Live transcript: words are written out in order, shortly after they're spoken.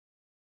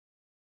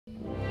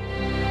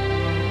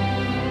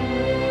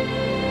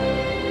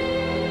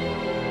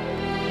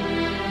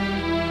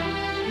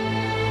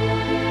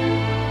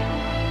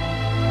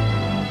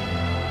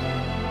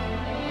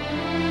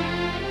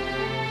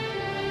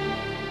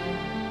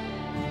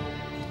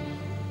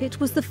It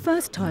was the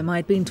first time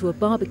I'd been to a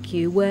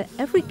barbecue where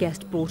every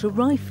guest brought a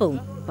rifle,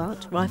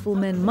 but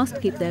riflemen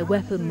must keep their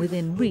weapon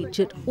within reach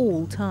at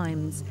all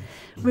times.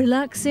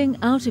 Relaxing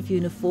out of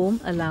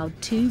uniform, allowed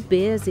 2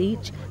 beers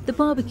each, the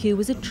barbecue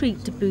was a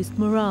treat to boost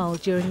morale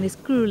during this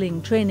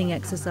gruelling training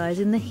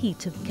exercise in the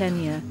heat of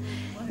Kenya.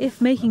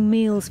 If making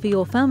meals for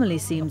your family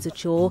seems a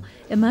chore,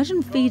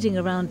 imagine feeding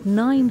around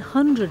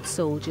 900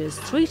 soldiers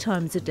 3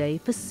 times a day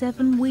for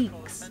 7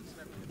 weeks.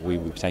 We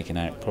were taking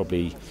out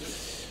probably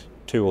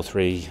 2 or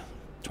 3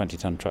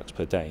 20-ton trucks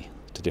per day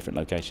to different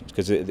locations,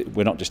 because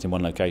we're not just in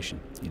one location.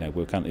 You know,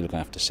 we're currently looking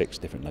after 6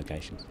 different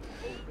locations.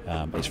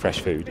 It's fresh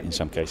food in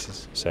some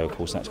cases, so of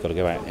course that's got to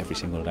go out every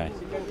single day.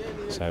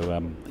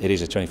 So it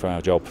is a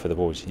 24-hour job for the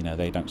boys. You know,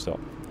 they don't stop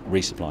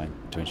resupplying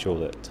to ensure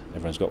that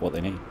everyone's got what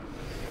they need.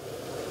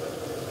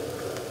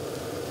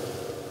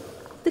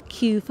 The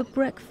queue for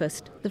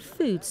breakfast, the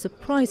food's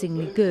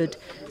surprisingly good.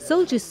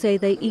 Soldiers say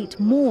they eat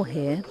more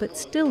here but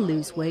still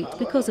lose weight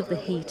because of the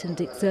heat and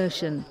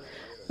exertion.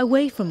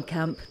 Away from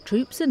camp,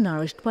 troops are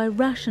nourished by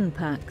ration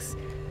packs.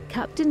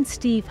 Captain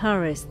Steve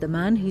Harris, the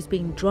man who's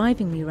been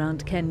driving me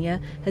around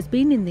Kenya, has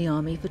been in the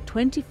army for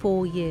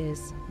 24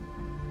 years.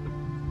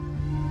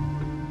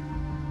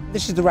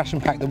 This is the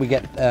ration pack that we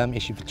get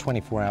issued for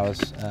 24 hours.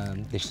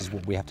 This is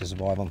what we have to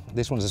survive on.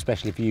 This one's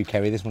especially for you,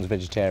 Kerry. This one's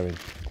vegetarian.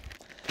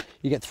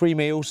 You get 3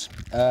 meals.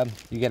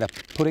 You get a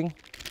pudding,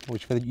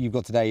 which you've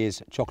got today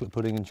is chocolate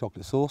pudding and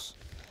chocolate sauce.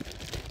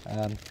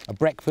 A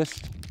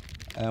breakfast,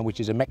 which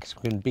is a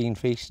Mexican bean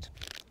feast.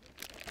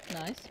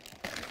 Nice.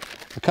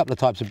 A couple of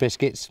types of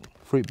biscuits,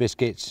 fruit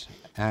biscuits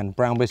and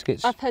brown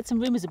biscuits. I've heard some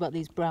rumours about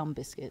these brown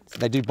biscuits.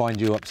 They do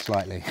bind you up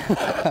slightly,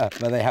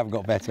 but they have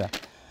got better.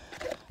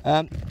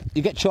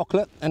 You get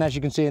chocolate, and as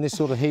you can see in this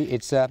sort of heat,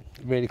 it's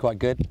really quite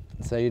good.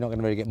 So you're not going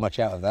to really get much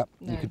out of that.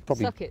 No, you could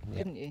probably suck it,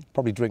 couldn't you?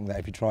 Probably drink that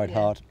if you tried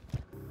hard.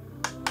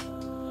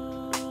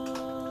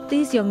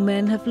 These young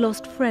men have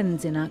lost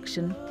friends in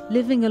action.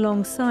 Living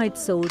alongside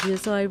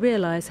soldiers, I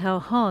realise how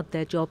hard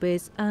their job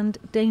is and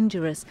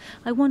dangerous.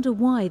 I wonder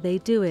why they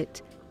do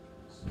it.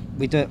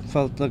 We do it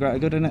for the greater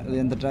good, innit? At the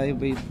end of the day,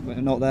 we're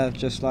not there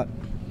just like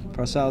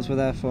for ourselves, we're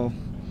there for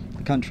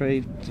the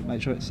country, to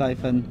make sure it's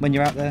safe. And when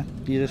you're out there,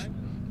 you just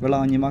rely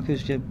on your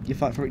muckers, you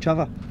fight for each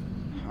other.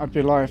 I'd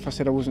be a liar if I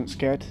said I wasn't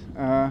scared.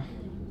 I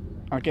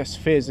guess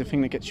fear is the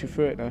thing that gets you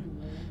through it though,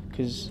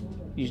 because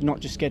you're not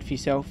just scared for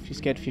yourself, you're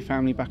scared for your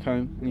family back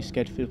home, and you're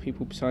scared for the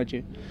people beside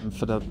you. And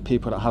for the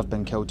people that have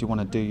been killed, you want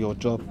to do your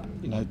job,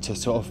 you know, to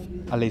sort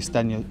of, at least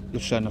then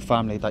you're showing the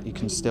family that you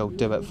can still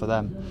do it for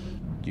them.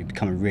 You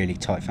become a really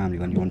tight family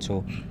when you're on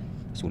tour.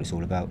 That's what it's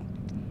all about.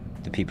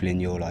 The people in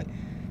your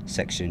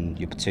section,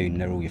 your platoon,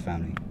 they're all your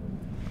family.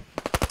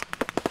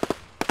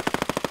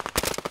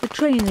 The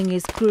training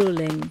is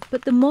gruelling,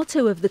 but the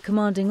motto of the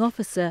commanding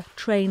officer,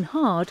 train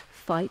hard,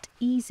 fight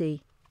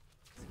easy.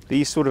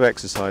 These sort of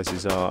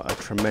exercises are a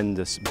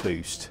tremendous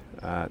boost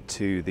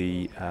to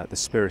the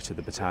spirit of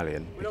the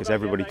battalion, because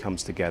everybody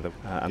comes together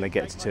and they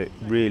get to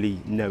really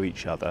know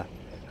each other,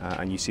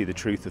 and you see the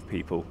truth of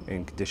people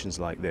in conditions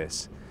like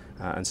this.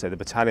 And so the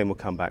battalion will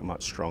come back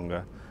much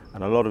stronger,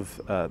 and a lot of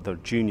the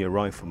junior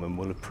riflemen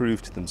will have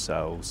proved to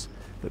themselves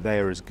that they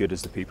are as good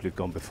as the people who've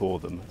gone before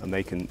them, and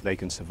they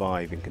can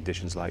survive in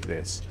conditions like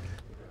this.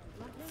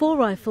 4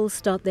 Rifles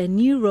start their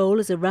new role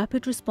as a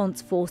rapid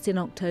response force in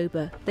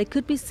October. They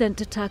could be sent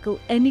to tackle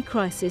any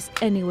crisis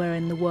anywhere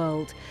in the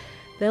world.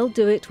 They'll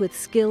do it with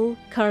skill,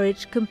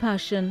 courage,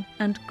 compassion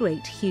and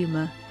great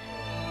humour.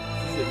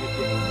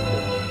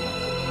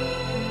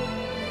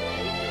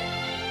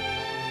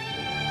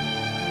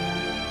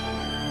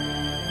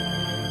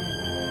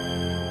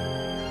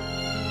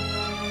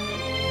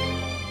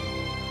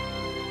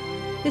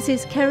 This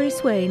is Kerry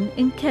Swain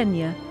in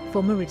Kenya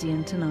for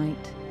Meridian Tonight.